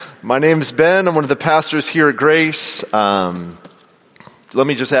My name is Ben. I'm one of the pastors here at Grace. Let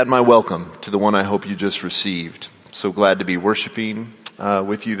me just add my welcome to the one I hope you just received. So glad to be worshiping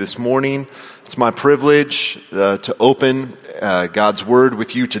with you this morning. It's my privilege to open God's Word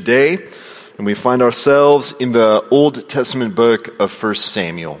with you today. And we find ourselves in the Old Testament book of 1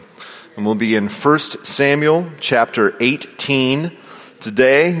 Samuel. And we'll be in 1 Samuel chapter 18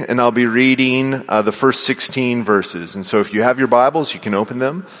 today, and I'll be reading the first 16 verses. And so if you have your Bibles, you can open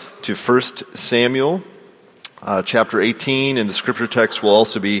them to 1 Samuel chapter 18, and the scripture text will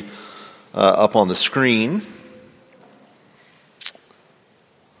also be up on the screen.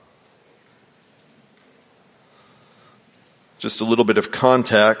 Just a little bit of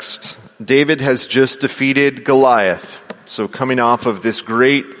context. David has just defeated Goliath. So coming off of this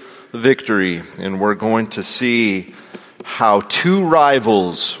great victory, and we're going to see how two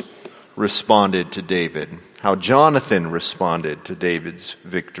rivals responded to David, how Jonathan responded to David's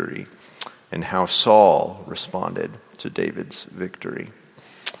victory, and how Saul responded to David's victory.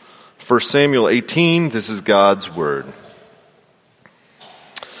 1 Samuel 18, this is God's Word.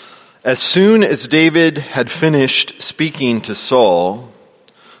 As soon as David had finished speaking to Saul,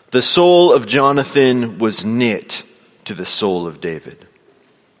 the soul of Jonathan was knit to the soul of David,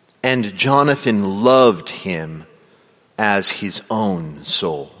 and Jonathan loved him as his own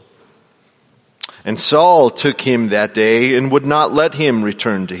soul. And Saul took him that day and would not let him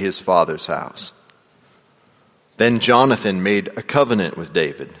return to his father's house. Then Jonathan made a covenant with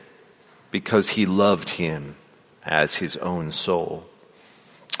David because he loved him as his own soul.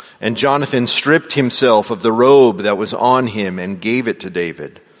 And Jonathan stripped himself of the robe that was on him and gave it to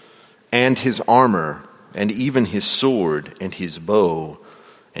David, and his armor, and even his sword, and his bow,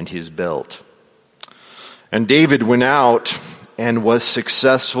 and his belt. And David went out and was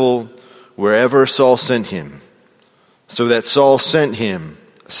successful wherever Saul sent him, so that Saul set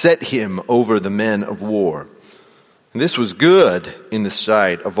him over the men of war. And this was good in the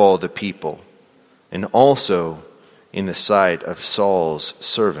sight of all the people, and also in the sight of Saul's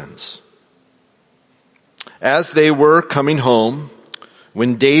servants. As they were coming home,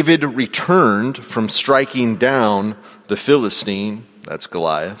 when David returned from striking down the Philistine, that's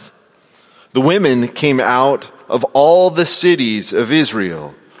Goliath, the women came out of all the cities of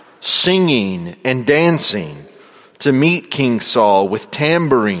Israel, singing and dancing to meet King Saul with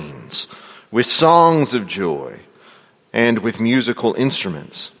tambourines, with songs of joy, and with musical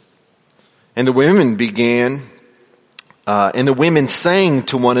instruments. And the women sang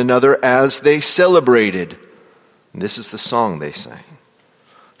to one another as they celebrated. And this is the song they sang.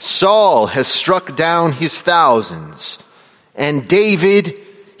 Saul has struck down his thousands, and David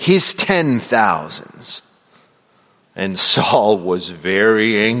his 10,000s. And Saul was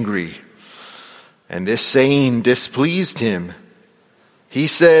very angry, and this saying displeased him. He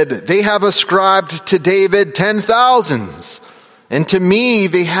said, "They have ascribed to David 10,000s, and to me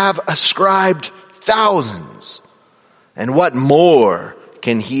they have ascribed thousands. And what more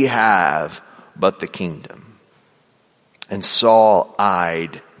can he have but the kingdom?" And Saul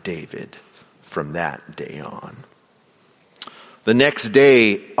eyed David from that day on. The next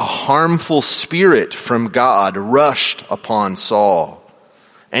day, a harmful spirit from God rushed upon Saul,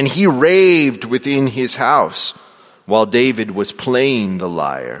 and he raved within his house while David was playing the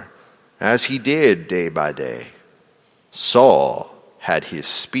lyre, as he did day by day. Saul had his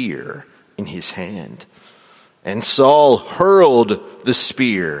spear in his hand, and Saul hurled the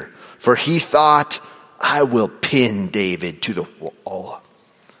spear, for he thought, "I will pin David to the wall."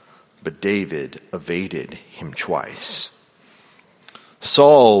 But David evaded him twice.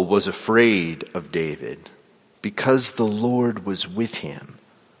 Saul was afraid of David because the Lord was with him,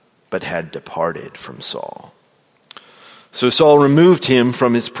 but had departed from Saul. So Saul removed him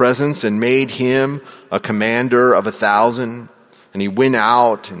from his presence and made him a commander of 1,000. And he went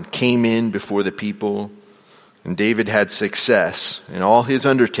out and came in before the people. And David had success in all his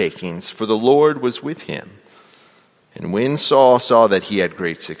undertakings, for the Lord was with him. And when Saul saw that he had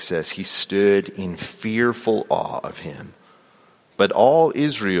great success, he stood in fearful awe of him. But all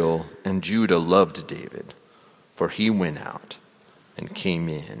Israel and Judah loved David, for he went out and came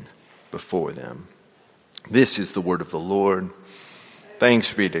in before them. This is the word of the Lord.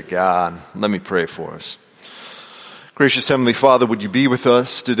 Thanks be to God. Let me pray for us. Gracious Heavenly Father, would you be with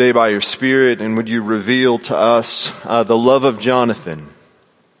us today by your Spirit, and would you reveal to us the love of Jonathan?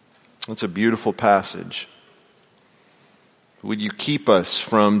 That's a beautiful passage. Would you keep us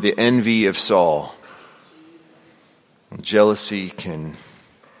from the envy of Saul? Jealousy can,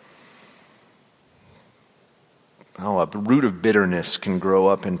 a root of bitterness can grow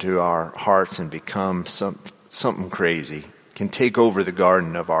up into our hearts and become something crazy, can take over the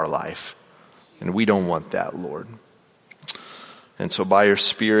garden of our life. And we don't want that, Lord. And so by your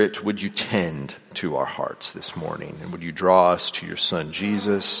Spirit, would you tend to our hearts this morning? And would you draw us to your Son,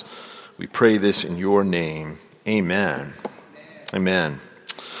 Jesus? We pray this in your name. Amen. Amen.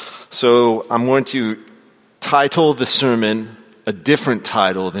 So I'm going to title the sermon a different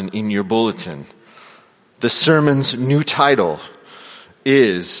title than in your bulletin. The sermon's new title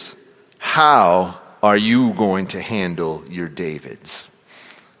is, How Are You Going to Handle Your Davids?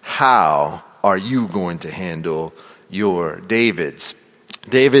 How are you going to handle your Davids?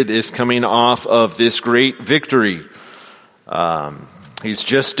 David is coming off of this great victory. He's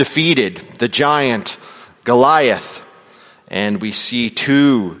just defeated the giant Goliath. And we see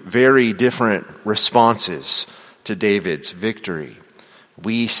two very different responses to David's victory.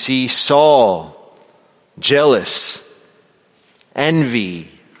 We see Saul, jealous,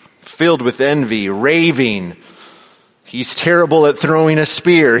 filled with envy, raving. He's terrible at throwing a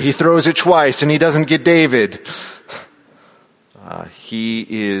spear. He throws it twice and he doesn't get David. He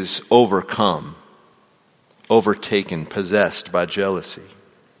is overtaken, possessed by jealousy.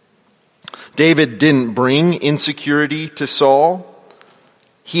 David didn't bring insecurity to Saul.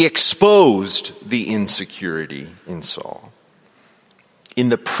 He exposed the insecurity in Saul. In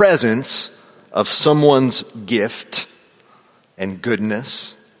the presence of someone's gift and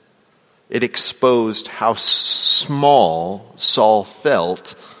goodness, it exposed how small Saul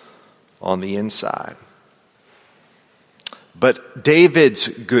felt on the inside. But David's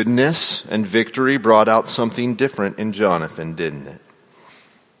goodness and victory brought out something different in Jonathan, didn't it?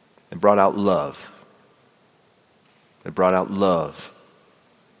 It brought out love. It brought out love,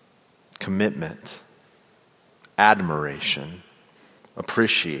 commitment, admiration,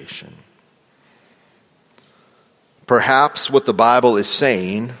 appreciation. Perhaps what the Bible is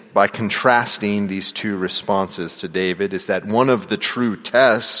saying by contrasting these two responses to David is that one of the true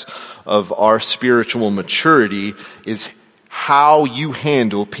tests of our spiritual maturity is how you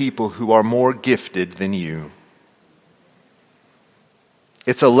handle people who are more gifted than you.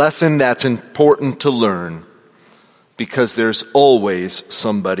 It's a lesson that's important to learn because there's always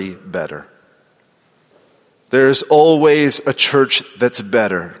somebody better. There's always a church that's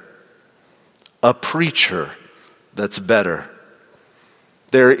better, a preacher that's better.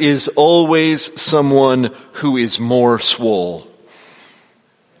 There is always someone who is more swole,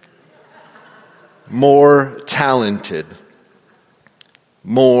 more talented,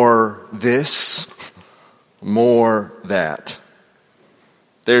 more this, more that.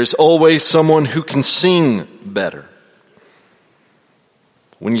 There's always someone who can sing better.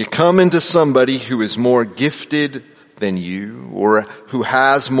 When you come into somebody who is more gifted than you, or who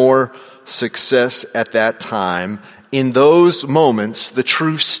has more success at that time, in those moments, the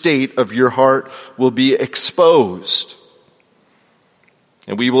true state of your heart will be exposed.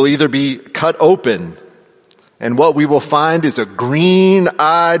 And we will either be cut open, and what we will find is a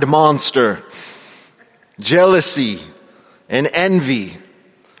green-eyed monster, jealousy and envy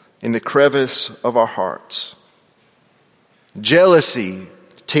in the crevice of our hearts. Jealousy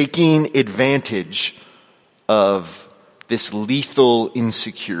taking advantage of this lethal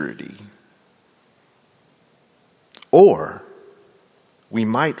insecurity. Or we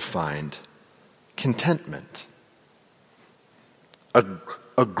might find contentment,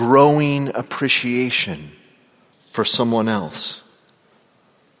 a growing appreciation for someone else,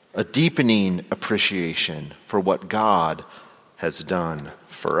 a deepening appreciation for what God has done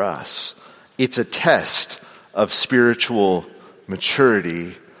for us. It's a test of spiritual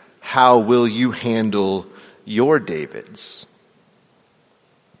maturity. How will you handle your Davids?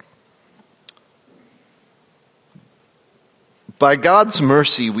 By God's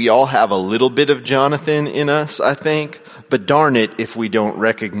mercy, we all have a little bit of Jonathan in us, I think, but darn it if we don't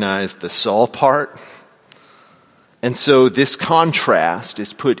recognize the Saul part. And so this contrast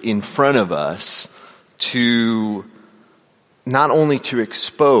is put in front of us to not only to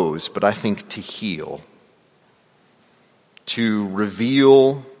expose, but I think to heal, to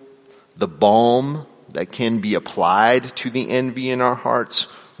reveal the balm that can be applied to the envy in our hearts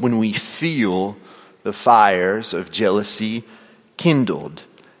when we feel the fires of jealousy kindled,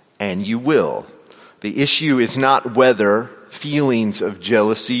 and you will. The issue is not whether feelings of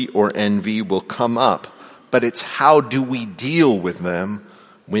jealousy or envy will come up, but it's how do we deal with them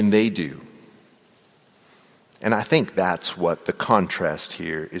when they do. And I think that's what the contrast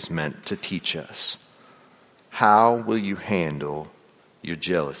here is meant to teach us. How will you handle your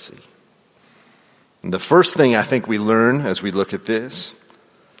jealousy? And the first thing I think we learn as we look at this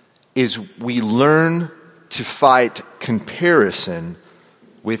is we learn to fight comparison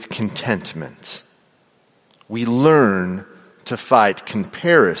with contentment. We learn to fight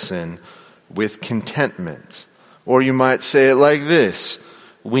comparison with contentment. Or you might say it like this: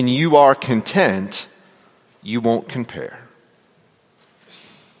 when you are content, you won't compare.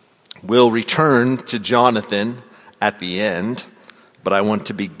 We'll return to Jonathan at the end, but I want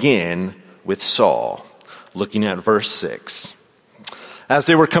to begin with Saul, looking at verse 6. As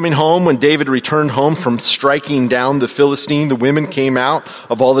they were coming home, when David returned home from striking down the Philistine, the women came out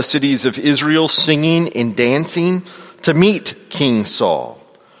of all the cities of Israel singing and dancing to meet King Saul,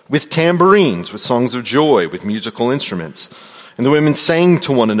 with tambourines, with songs of joy, with musical instruments. And the women sang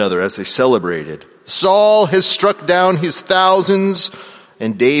to one another as they celebrated. Saul has struck down his thousands,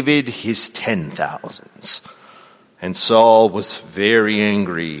 and David his 10,000s. And Saul was very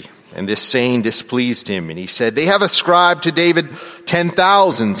angry, and this saying displeased him. And he said, they have ascribed to David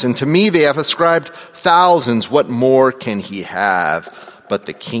 10,000s, and to me they have ascribed thousands. What more can he have but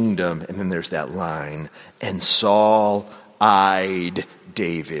the kingdom? And then there's that line, and Saul eyed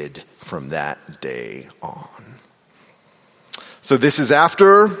David from that day on. So this is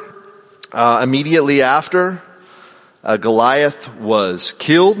immediately after Goliath was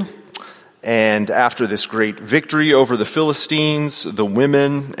killed. And after this great victory over the Philistines, the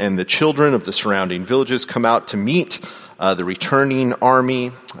women and the children of the surrounding villages come out to meet the returning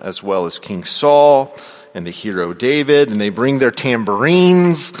army, as well as King Saul and the hero David. And they bring their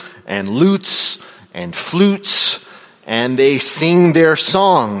tambourines and lutes and flutes, and they sing their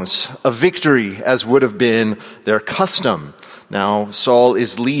songs of victory, as would have been their custom. Now Saul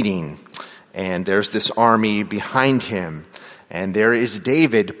is leading, and there's this army behind him. And there is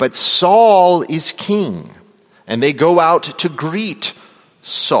David, but Saul is king. And they go out to greet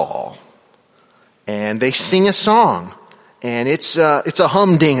Saul. And they sing a song. And it's a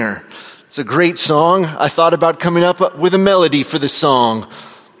humdinger. It's a great song. I thought about coming up with a melody for the song,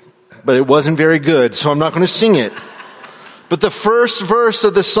 but it wasn't very good, so I'm not going to sing it. But the first verse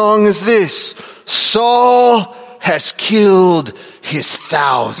of the song is this: Saul has killed his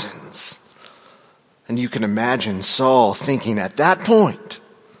thousands. And you can imagine Saul thinking at that point,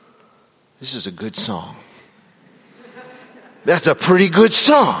 this is a good song. That's a pretty good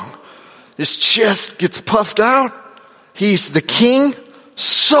song. His chest gets puffed out. He's the king.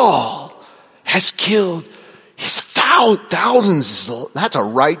 Saul has killed his thousands. That's a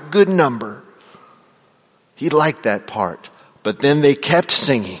right good number. He liked that part. But then they kept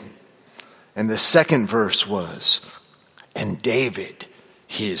singing. And the second verse was, and David,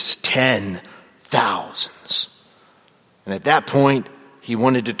 his 10,000s. And at that point, he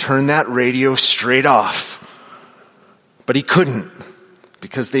wanted to turn that radio straight off. But he couldn't,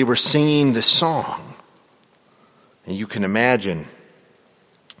 because they were singing the song. And you can imagine,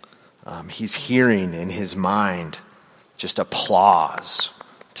 he's hearing in his mind just applause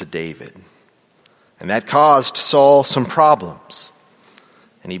to David. And that caused Saul some problems.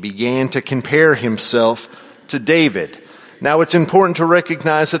 And he began to compare himself to David. Now it's important to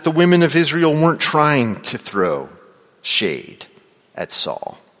recognize that the women of Israel weren't trying to throw shade at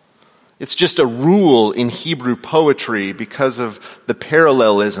Saul. It's just a rule in Hebrew poetry because of the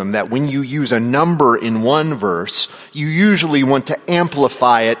parallelism that when you use a number in one verse, you usually want to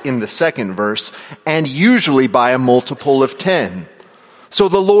amplify it in the second verse, and usually by a multiple of 10. So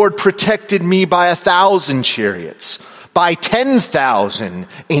the Lord protected me by 1,000 chariots. By 10,000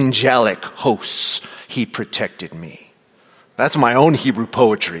 angelic hosts, he protected me. That's my own Hebrew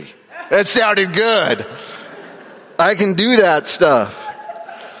poetry. That sounded good. I can do that stuff.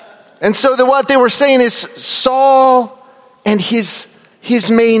 And so what they were saying is Saul and his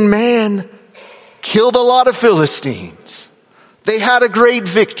main man killed a lot of Philistines. They had a great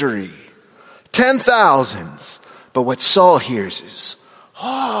victory. 10,000s. But what Saul hears is,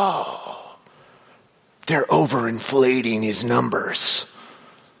 they're overinflating his numbers.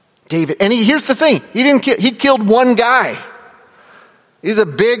 David, and here's the thing, he killed one guy. He's a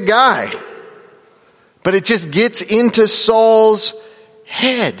big guy. But it just gets into Saul's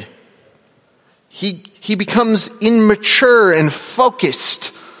head. He becomes immature and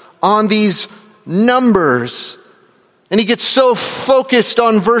focused on these numbers. And he gets so focused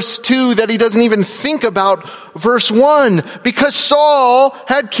on verse 2 that he doesn't even think about verse 1, because Saul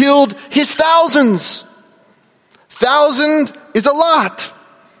had killed his thousands. 1,000 is a lot.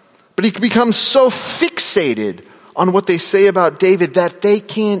 But he becomes so fixated on what they say about David that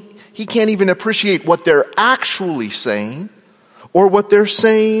he can't even appreciate what they're actually saying or what they're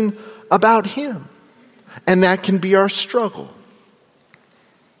saying about him. And that can be our struggle.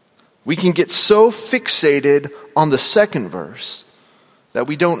 We can get so fixated on the second verse that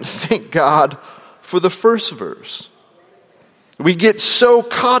we don't thank God for the first verse. We get so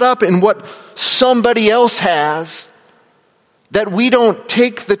caught up in what somebody else has That we don't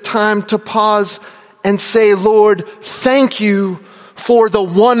take the time to pause and say, Lord, thank you for the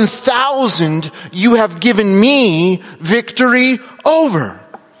 1,000 you have given me victory over.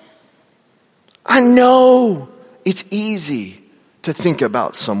 I know it's easy to think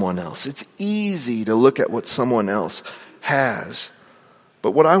about someone else. It's easy to look at what someone else has.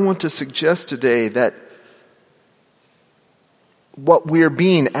 But what I want to suggest today, that what we're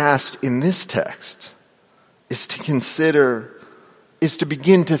being asked in this text is to consider, is to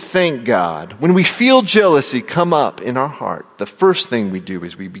begin to thank God. When we feel jealousy come up in our heart, the first thing we do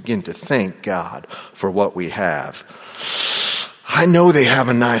is we begin to thank God for what we have. I know they have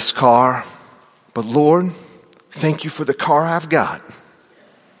a nice car, but Lord, thank you for the car I've got.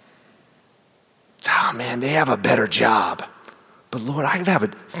 Oh man, they have a better job. But Lord,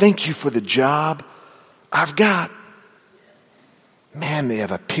 thank you for the job I've got. Man, they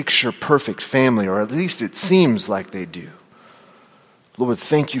have a picture-perfect family, or at least it seems like they do. Lord,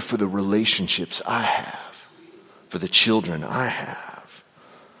 thank you for the relationships I have, for the children I have.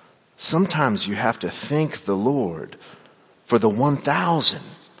 Sometimes you have to thank the Lord for the 1,000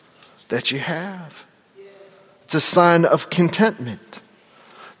 that you have. It's a sign of contentment.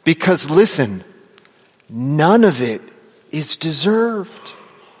 Because listen, none of it is deserved.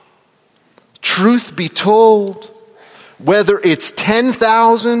 Truth be told, whether it's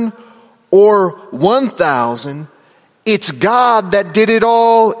 10,000 or 1,000, it's God that did it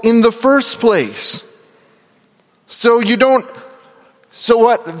all in the first place. So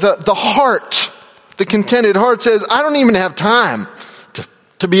what the heart, the contented heart says, I don't even have time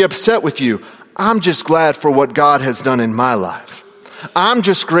to be upset with you. I'm just glad for what God has done in my life. I'm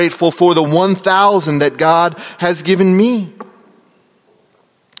just grateful for the 1,000 that God has given me.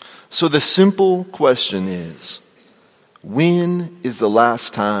 So the simple question is, when is the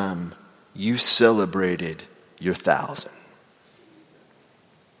last time you celebrated your 1,000?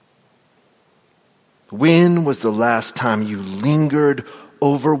 When was the last time you lingered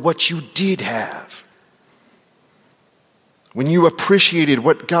over what you did have? When you appreciated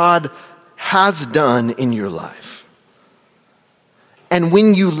what God has done in your life? And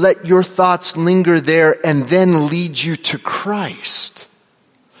when you let your thoughts linger there and then lead you to Christ,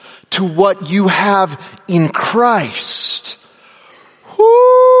 to what you have in Christ,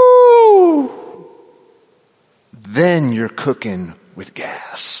 whoo, then you're cooking with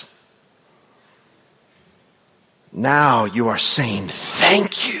gas. Now you are saying,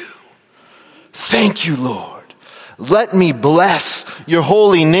 thank you. Thank you, Lord. Let me bless your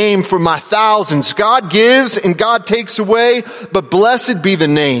holy name for my thousands. God gives and God takes away, but blessed be the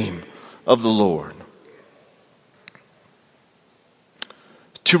name of the Lord.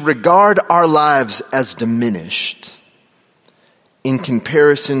 To regard our lives as diminished in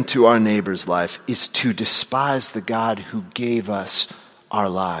comparison to our neighbor's life is to despise the God who gave us our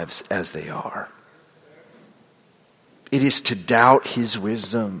lives as they are. It is to doubt his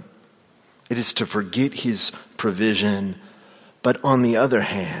wisdom. It is to forget his provision. But on the other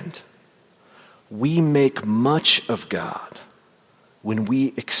hand, we make much of God when we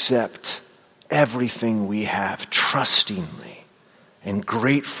accept everything we have trustingly and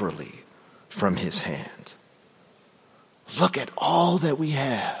gratefully from his hand. Look at all that we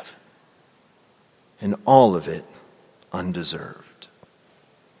have, and all of it undeserved.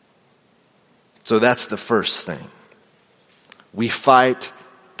 So that's the first thing. We fight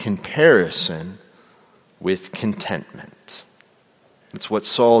comparison with contentment. That's what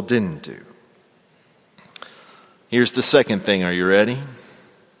Saul didn't do. Here's the second thing. Are you ready?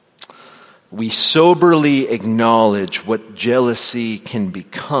 We soberly acknowledge what jealousy can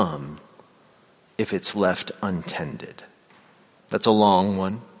become if it's left untended. That's a long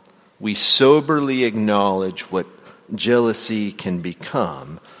one. We soberly acknowledge what jealousy can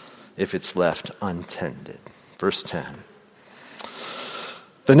become if it's left untended. Verse 10.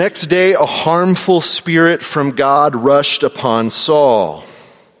 The next day, a harmful spirit from God rushed upon Saul,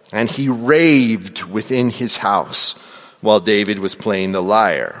 and he raved within his house while David was playing the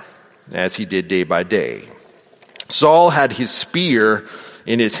lyre, as he did day by day. Saul had his spear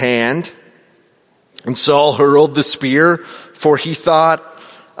in his hand, and Saul hurled the spear, for he thought,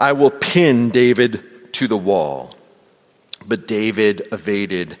 I will pin David to the wall. But David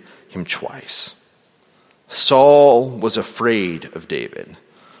evaded him twice. Saul was afraid of David,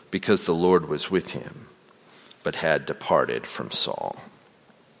 because the Lord was with him, but had departed from Saul.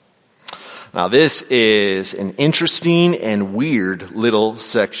 Now this is an interesting and weird little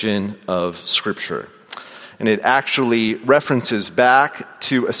section of Scripture. And it actually references back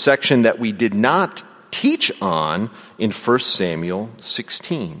to a section that we did not teach on in 1 Samuel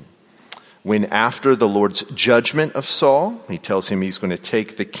 16. when after the Lord's judgment of Saul, he tells him he's going to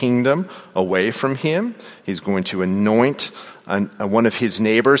take the kingdom away from him. He's going to anoint one of his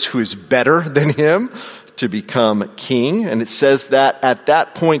neighbors who is better than him to become king. And it says that at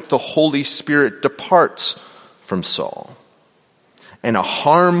that point, the Holy Spirit departs from Saul. And a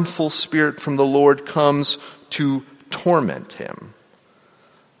harmful spirit from the Lord comes to torment him.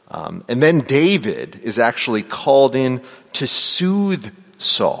 And then David is actually called in to soothe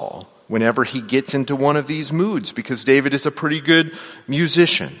Saul whenever he gets into one of these moods, because David is a pretty good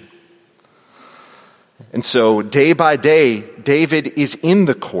musician. And so day by day, David is in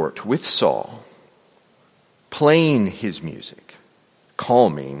the court with Saul, playing his music,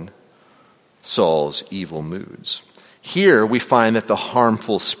 calming Saul's evil moods. Here we find that the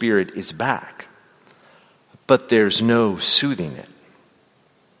harmful spirit is back, but there's no soothing it.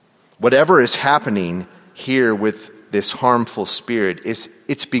 Whatever is happening here with this harmful spirit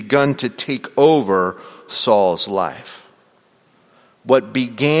it's begun to take over Saul's life. What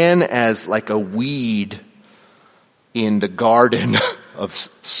began as like a weed in the garden of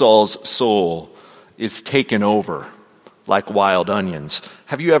Saul's soul is taken over like wild onions.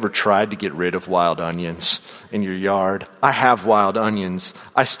 Have you ever tried to get rid of wild onions in your yard? I have wild onions.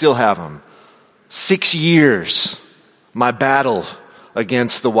 I still have them. 6 years, my battle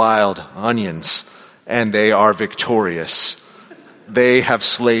against the wild onions, and they are victorious. They have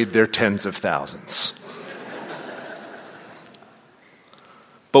slayed their tens of thousands.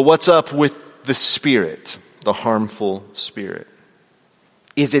 But what's up with the spirit, the harmful spirit?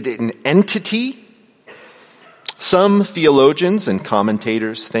 Is it an entity? Some theologians and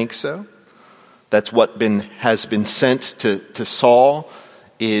commentators think so. That's what has been sent to Saul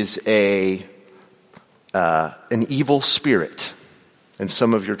is an evil spirit. And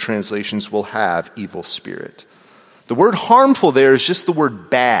some of your translations will have evil spirit. The word harmful there is just the word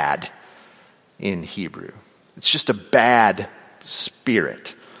bad in Hebrew. It's just a bad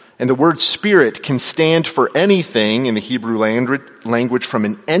spirit. And the word spirit can stand for anything in the Hebrew language from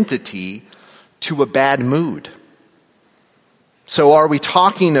an entity to a bad mood. So are we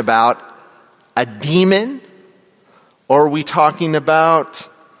talking about a demon, or are we talking about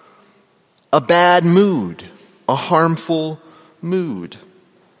a bad mood, a harmful mood?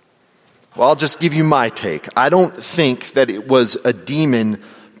 Well, I'll just give you my take. I don't think that it was a demon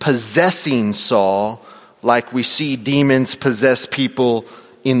possessing Saul like we see demons possess people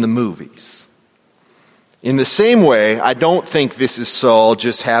in the movies. In the same way, I don't think this is Saul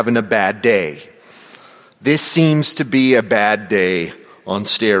just having a bad day. This seems to be a bad day on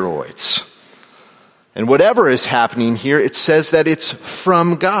steroids. And whatever is happening here, it says that it's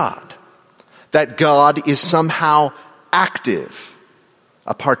from God. That God is somehow active,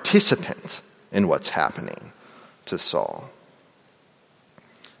 a participant in what's happening to Saul.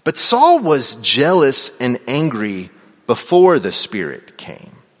 But Saul was jealous and angry before the Spirit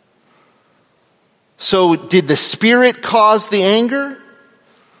came. So did the Spirit cause the anger?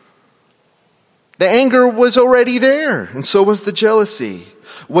 The anger was already there, and so was the jealousy.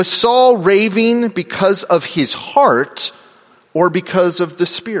 Was Saul raving because of his heart or because of the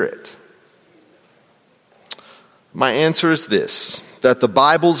Spirit? My answer is this, that the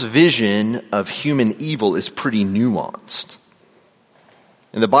Bible's vision of human evil is pretty nuanced.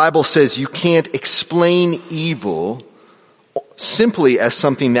 And the Bible says you can't explain evil simply as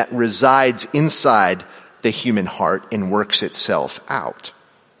something that resides inside the human heart and works itself out.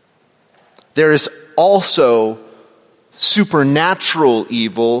 There is also supernatural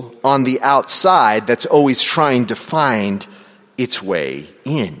evil on the outside that's always trying to find its way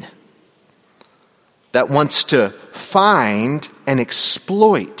in. That wants to find and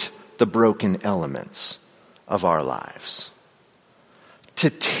exploit the broken elements of our lives. To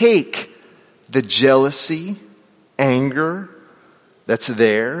take the jealousy, anger that's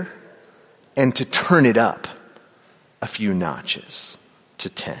there and to turn it up a few notches to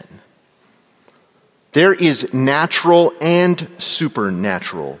 10. There is natural and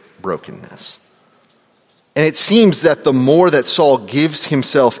supernatural brokenness. And it seems that the more that Saul gives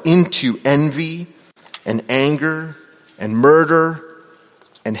himself into envy and anger and murder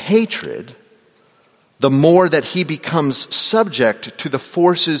and hatred, the more that he becomes subject to the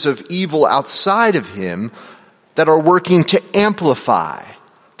forces of evil outside of him that are working to amplify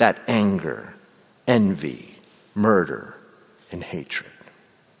that anger, envy, murder, and hatred.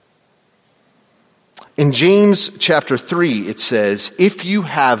 In James chapter 3, it says, if you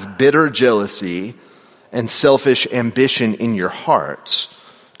have bitter jealousy and selfish ambition in your hearts,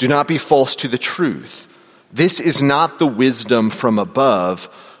 do not be false to the truth. This is not the wisdom from above,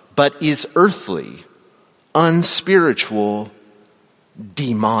 but is earthly, unspiritual,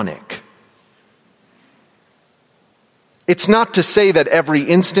 demonic It's not to say that every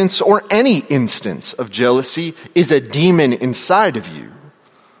instance or any instance of jealousy is a demon inside of you.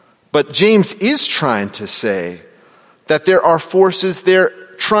 But James is trying to say that there are forces there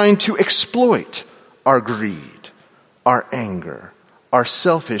trying to exploit our greed, our anger, our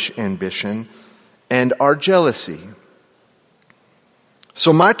selfish ambition, and our jealousy.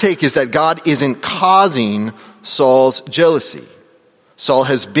 So my take is that God isn't causing Saul's jealousy. Saul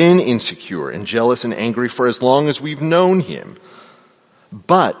has been insecure and jealous and angry for as long as we've known him.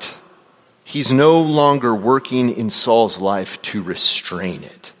 But he's no longer working in Saul's life to restrain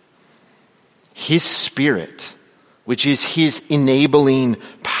it. His spirit, which is his enabling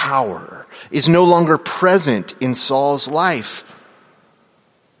power, is no longer present in Saul's life.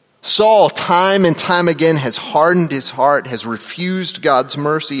 Saul, time and time again, has hardened his heart, has refused God's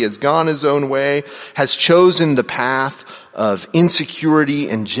mercy, has gone his own way, has chosen the path of insecurity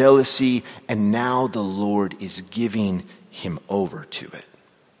and jealousy, and now the Lord is giving him over to it.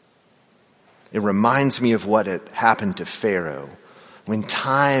 It reminds me of what had happened to Pharaoh, when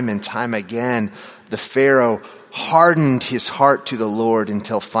time and time again the Pharaoh hardened his heart to the Lord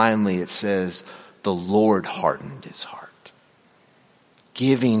until finally it says the Lord hardened his heart,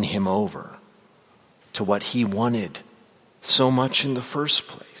 giving him over to what he wanted so much in the first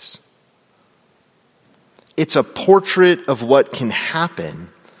place. It's a portrait of what can happen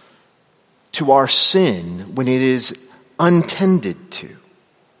to our sin when it is untended to.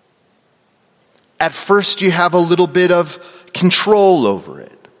 At first you have a little bit of control over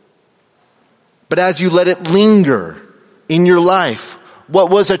it. But as you let it linger in your life, what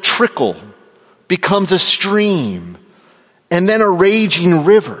was a trickle becomes a stream and then a raging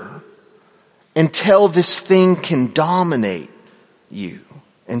river until this thing can dominate you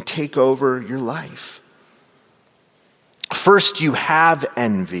and take over your life. First you have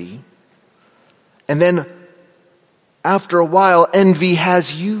envy, and then after a while envy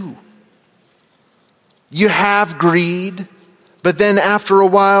has you. You have greed, but then after a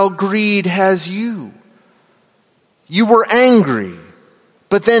while greed has you. You were angry,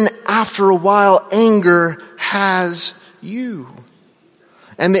 but then after a while anger has you.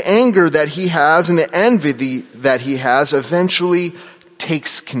 And the anger that he has and the envy that he has eventually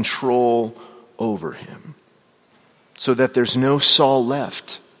takes control over him. So that there's no Saul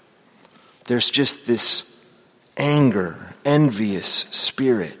left. There's just this anger, envious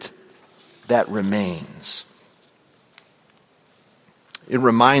spirit that remains. It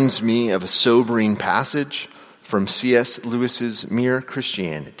reminds me of a sobering passage from C.S. Lewis's Mere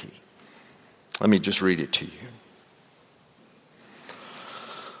Christianity. Let me just read it to you.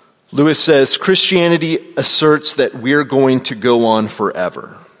 Lewis says, Christianity asserts that we're going to go on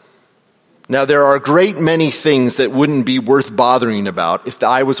forever. Now, there are a great many things that wouldn't be worth bothering about if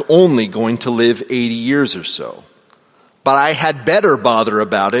I was only going to live 80 years or so. But I had better bother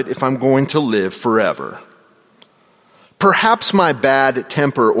about it if I'm going to live forever. Perhaps my bad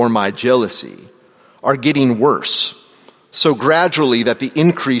temper or my jealousy are getting worse, so gradually that the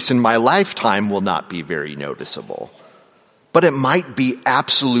increase in my lifetime will not be very noticeable. But it might be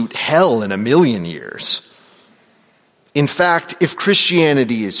absolute hell in a million years. In fact, if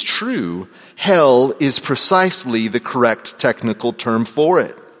Christianity is true, hell is precisely the correct technical term for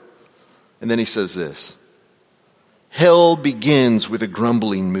it. And then he says this, hell begins with a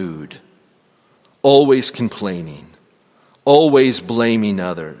grumbling mood, always complaining, always blaming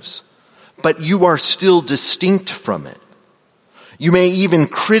others. But you are still distinct from it. You may even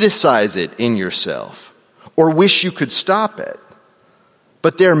criticize it in yourself or wish you could stop it.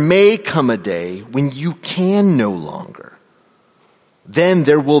 But there may come a day when you can no longer. Then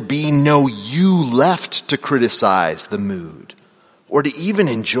there will be no you left to criticize the mood or to even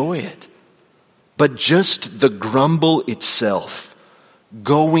enjoy it, but just the grumble itself,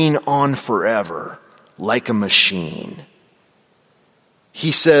 going on forever like a machine.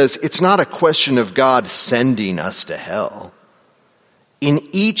 He says it's not a question of God sending us to hell. In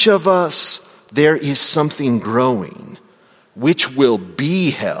each of us, there is something growing, which will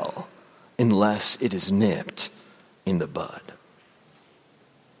be hell unless it is nipped in the bud.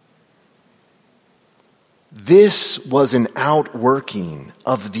 This was an outworking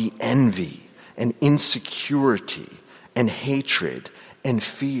of the envy and insecurity and hatred and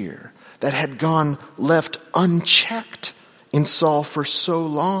fear that had gone left unchecked in Saul for so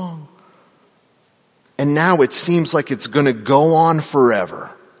long. And now it seems like it's going to go on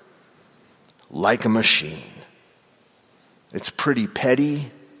forever, like a machine. It's pretty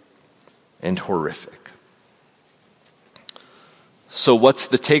petty and horrific. So what's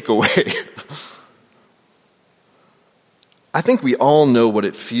the takeaway? I think we all know what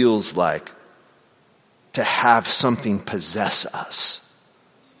it feels like to have something possess us,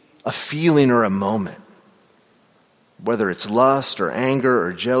 a feeling or a moment. Whether it's lust or anger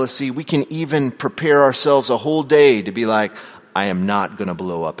or jealousy, we can even prepare ourselves a whole day to be like, I am not going to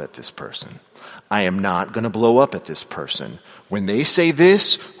blow up at this person. I am not going to blow up at this person. When they say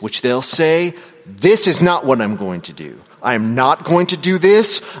this, which they'll say, this is not what I'm going to do. I am not going to do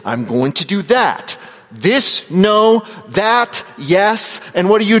this. I'm going to do that. This, no. That, yes. And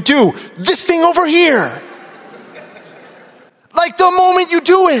what do? This thing over here. Like the moment you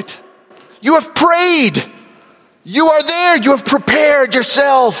do it, you have prayed. You are there. You have prepared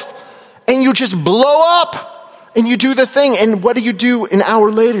yourself. And you just blow up. And you do the thing. And what do? An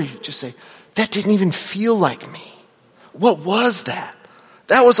hour later, you just say, that didn't even feel like me. What was that?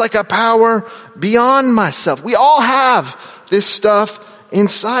 That was like a power beyond myself. We all have this stuff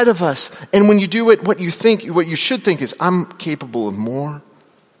inside of us. And when you do it, what you should think is, I'm capable of more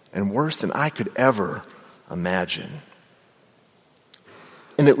and worse than I could ever imagine.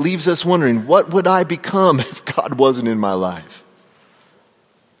 And it leaves us wondering, what would I become if God wasn't in my life?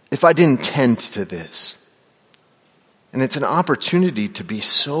 If I didn't tend to this? And it's an opportunity to be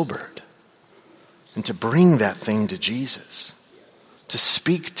sobered and to bring that thing to Jesus, to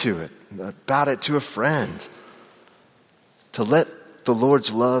speak to it, about it to a friend, to let the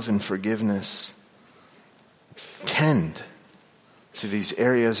Lord's love and forgiveness tend to these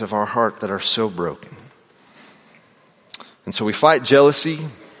areas of our heart that are so broken. And so we fight jealousy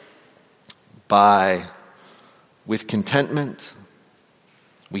with contentment.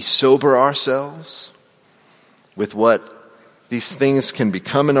 We sober ourselves with what these things can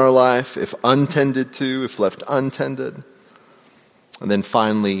become in our life if untended to, if left untended. And then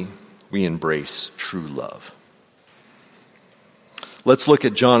finally, we embrace true love. Let's look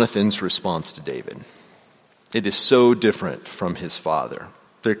at Jonathan's response to David. It is so different from his father.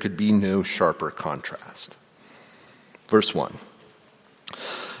 There could be no sharper contrast. Verse 1.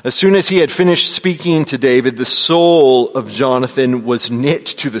 As soon as he had finished speaking to David, the soul of Jonathan was knit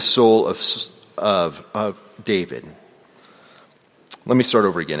to the soul of David. Let me start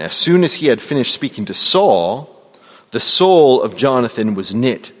over again. As soon as he had finished speaking to Saul, the soul of Jonathan was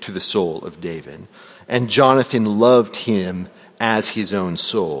knit to the soul of David, and Jonathan loved him as his own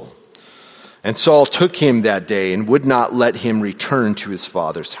soul. And Saul took him that day and would not let him return to his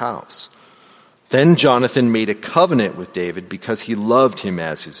father's house. Then Jonathan made a covenant with David because he loved him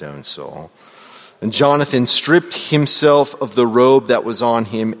as his own soul. And Jonathan stripped himself of the robe that was on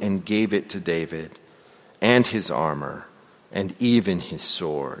him and gave it to David, and his armor, and even his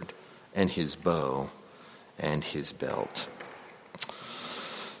sword, and his bow, and his belt.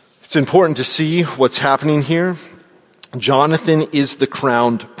 It's important to see what's happening here. Jonathan is the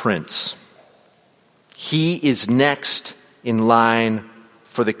crowned prince. He is next in line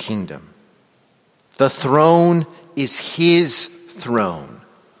for the kingdom. The throne is his throne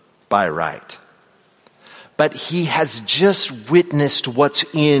by right. But he has just witnessed what's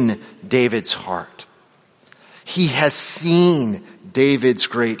in David's heart. He has seen David's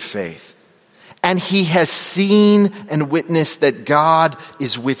great faith. And he has seen and witnessed that God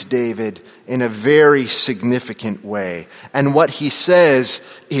is with David in a very significant way. And what he says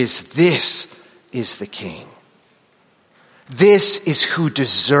is, this is the king. This is who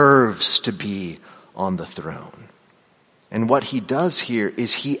deserves to be on the throne. And what he does here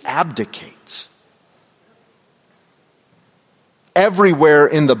is he abdicates. Everywhere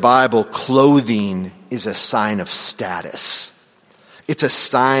in the Bible, clothing is a sign of status. It's a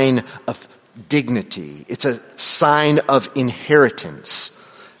sign of dignity. It's a sign of inheritance.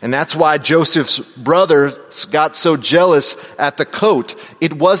 And that's why Joseph's brothers got so jealous at the coat.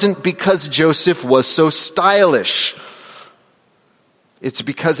 It wasn't because Joseph was so stylish. It's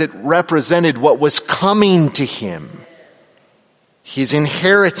because it represented what was coming to him. His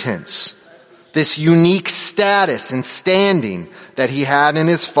inheritance. This unique status and standing that he had in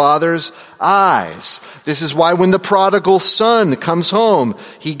his father's eyes. This is why when the prodigal son comes home,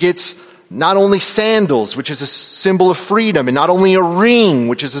 he gets not only sandals, which is a symbol of freedom, and not only a ring,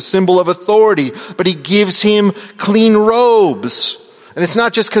 which is a symbol of authority, but he gives him clean robes. And it's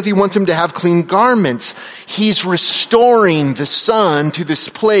not just because he wants him to have clean garments. He's restoring the son to this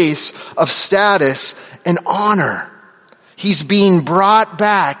place of status and honor. He's being brought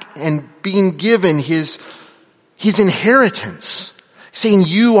back and being given his inheritance, saying,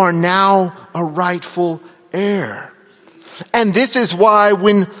 you are now a rightful heir. And this is why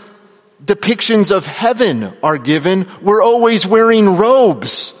when depictions of heaven are given, we're always wearing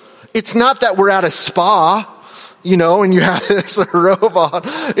robes. It's not that we're at a spa, and you have this robe on.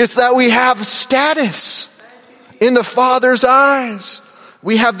 It's that we have status in the Father's eyes.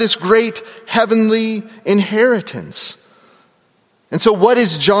 We have this great heavenly inheritance. And so what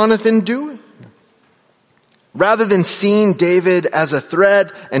is Jonathan doing? Rather than seeing David as a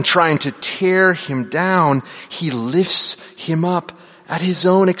threat and trying to tear him down, he lifts him up at his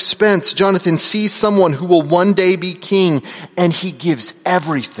own expense. Jonathan sees someone who will one day be king, and he gives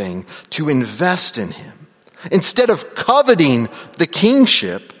everything to invest in him. Instead of coveting the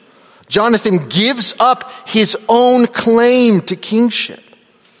kingship, Jonathan gives up his own claim to kingship,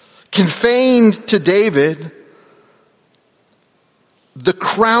 conveying to David the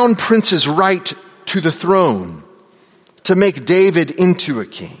crown prince's right to the throne, to make David into a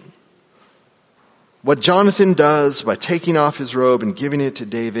king. What Jonathan does by taking off his robe and giving it to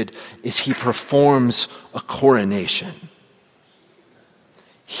David is he performs a coronation.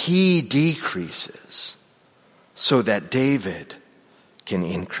 He decreases so that David can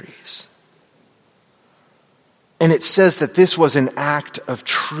increase. And it says that this was an act of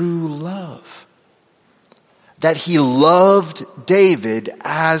true love. That he loved David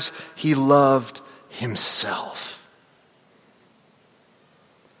as he loved himself.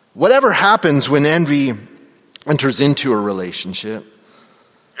 Whatever happens when envy enters into a relationship,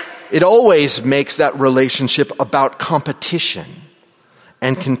 it always makes that relationship about competition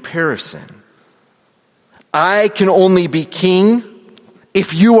and comparison. I can only be king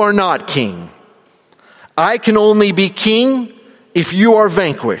if you are not king. I can only be king if you are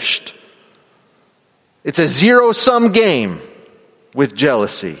vanquished. It's a zero-sum game with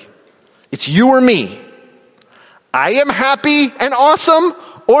jealousy. It's you or me. I am happy and awesome,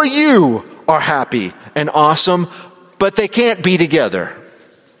 or you are happy and awesome, but they can't be together.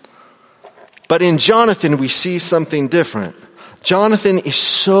 But in Jonathan, we see something different. Jonathan is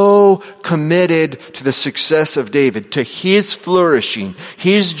so committed to the success of David, to his flourishing,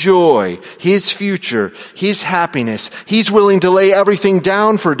 his joy, his future, his happiness. He's willing to lay everything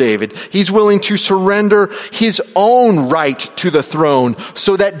down for David. He's willing to surrender his own right to the throne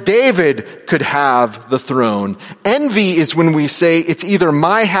so that David could have the throne. Envy is when we say it's either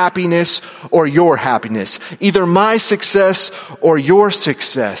my happiness or your happiness, either my success or your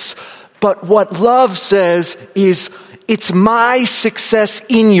success. But what love says is, it's my success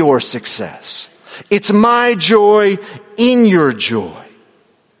in your success. It's my joy in your joy.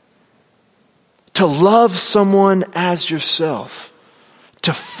 To love someone as yourself.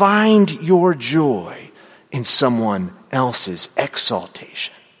 To find your joy in someone else's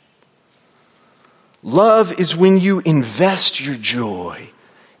exaltation. Love is when you invest your joy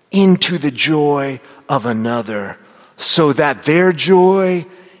into the joy of another so that their joy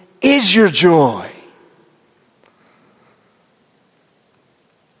is your joy.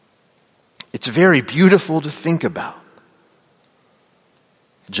 It's very beautiful to think about,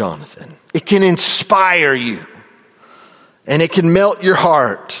 Jonathan. It can inspire you, and it can melt your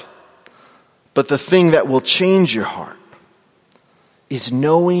heart. But the thing that will change your heart is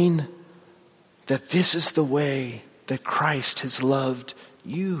knowing that this is the way that Christ has loved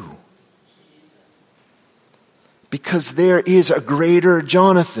you. Because there is a greater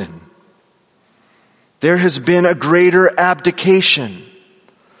Jonathan. There has been a greater abdication.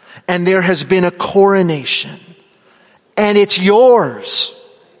 And there has been a coronation. And it's yours.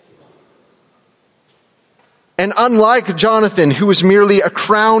 And unlike Jonathan, who was merely a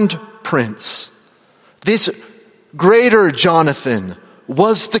crowned prince, this greater Jonathan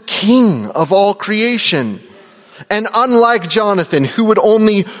was the king of all creation. And unlike Jonathan, who would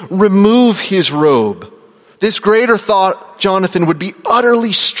only remove his robe, this greater thought Jonathan would be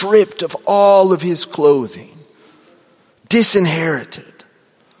utterly stripped of all of his clothing, disinherited,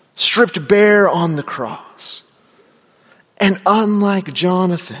 stripped bare on the cross. And unlike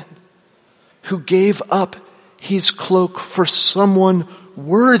Jonathan, who gave up his cloak for someone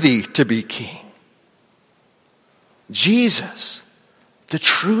worthy to be king, Jesus, the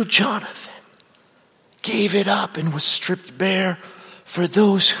true Jonathan, gave it up and was stripped bare for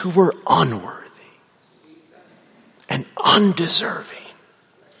those who were unworthy and undeserving.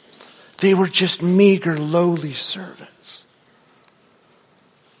 They were just meager, lowly servants.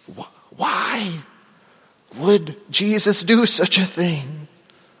 Why would Jesus do such a thing?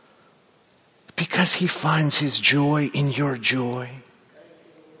 Because he finds his joy in your joy.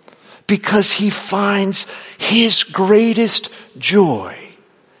 Because he finds his greatest joy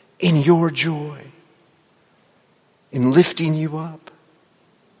in your joy. In lifting you up.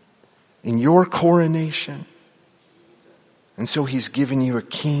 In your coronation. And so he's given you a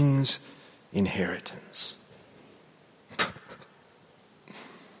king's inheritance.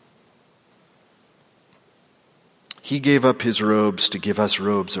 He gave up his robes to give us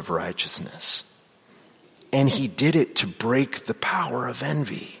robes of righteousness. And he did it to break the power of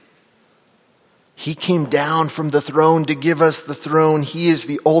envy. He came down from the throne to give us the throne. He is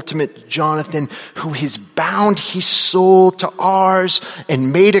the ultimate Jonathan who has bound his soul to ours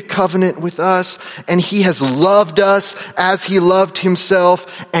and made a covenant with us. And he has loved us as he loved himself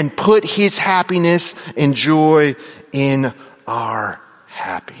and put his happiness and joy in our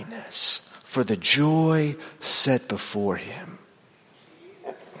happiness for the joy set before him.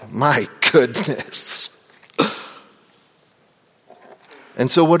 My goodness.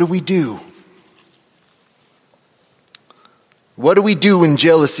 And so what do we do? What do we do when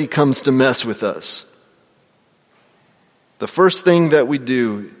jealousy comes to mess with us? The first thing that we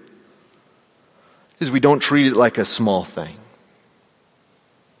do is we don't treat it like a small thing.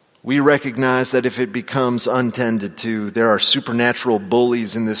 We recognize that if it becomes untended to, there are supernatural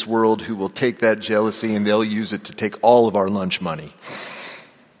bullies in this world who will take that jealousy and they'll use it to take all of our lunch money.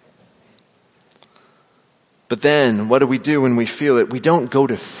 But then, what do we do when we feel it? We don't go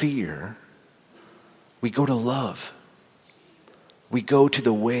to fear. We go to love. We go to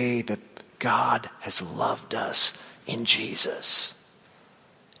the way that God has loved us in Jesus.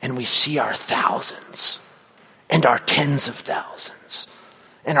 And we see our thousands and our tens of thousands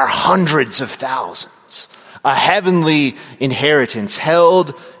and our hundreds of thousands. A heavenly inheritance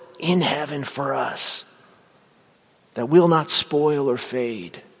held in heaven for us that will not spoil or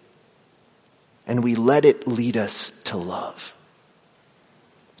fade. And we let it lead us to love.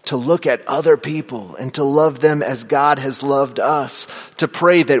 To look at other people and to love them as God has loved us. To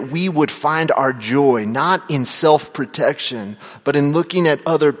pray that we would find our joy, not in self-protection, but in looking at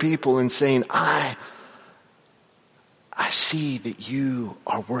other people and saying, I see that you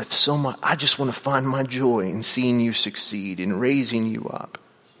are worth so much. I just want to find my joy in seeing you succeed, in raising you up.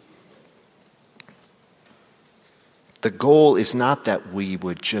 The goal is not that we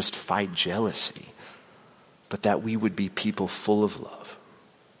would just fight jealousy, but that we would be people full of love.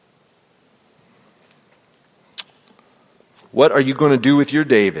 What are you going to do with your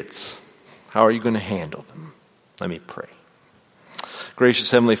Davids? How are you going to handle them? Let me pray.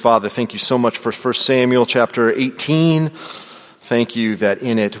 Gracious Heavenly Father, thank you so much for 1 Samuel chapter 18. Thank you that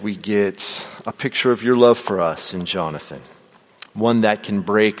in it we get a picture of your love for us in Jonathan. One that can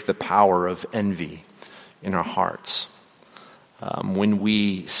break the power of envy in our hearts. When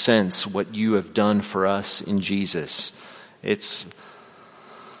we sense what you have done for us in Jesus, it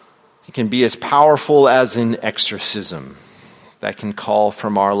can be as powerful as an exorcism that can call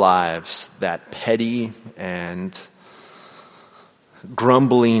from our lives that petty and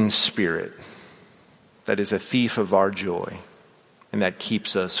grumbling spirit that is a thief of our joy and that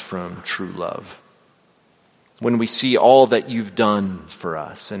keeps us from true love. When we see all that you've done for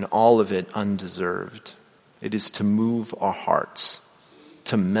us and all of it undeserved, it is to move our hearts,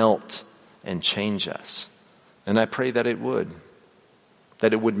 to melt and change us. And I pray that it would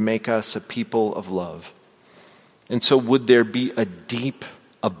make us a people of love. And so would there be a deep,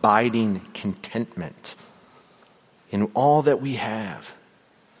 abiding contentment in all that we have,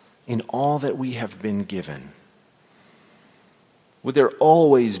 in all that we have been given? Would there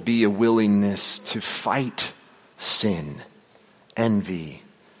always be a willingness to fight sin, envy,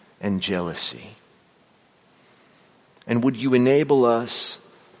 and jealousy? And would you enable us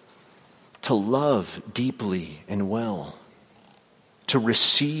to love deeply and well, to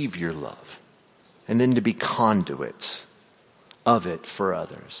receive your love, and then to be conduits of it for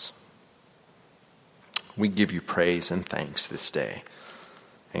others? We give you praise and thanks this day.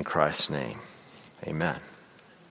 In Christ's name, amen.